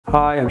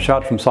Hi, I'm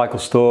Shad from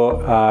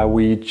Cyclestore.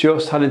 We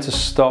just had into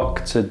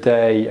stock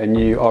today a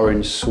new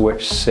orange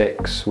Switch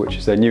 6, which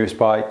is their newest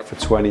bike for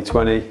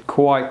 2020.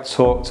 Quite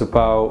talked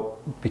about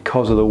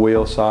because of the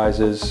wheel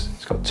sizes.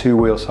 It's got two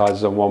wheel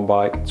sizes on one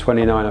bike,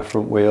 29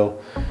 front wheel,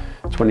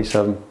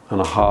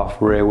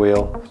 27.5 rear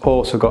wheel.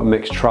 Also got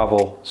mixed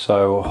travel,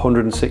 so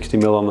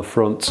 160mm on the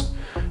front,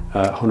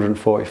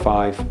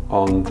 145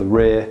 on the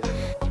rear.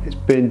 It's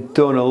been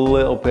done a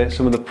little bit.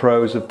 Some of the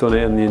pros have done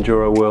it in the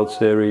Enduro World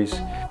Series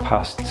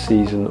past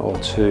season or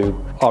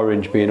two.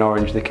 Orange being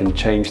orange, they can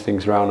change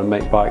things around and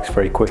make bikes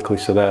very quickly,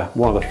 so they're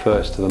one of the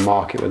first to the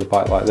market with a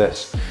bike like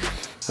this.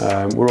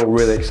 We're all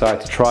really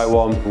excited to try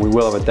one. We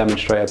will have a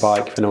demonstrator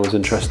bike if anyone's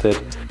interested.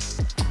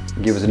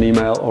 Give us an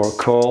email or a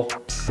call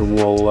and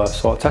we'll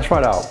sort a test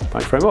ride out.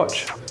 Thanks very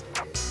much.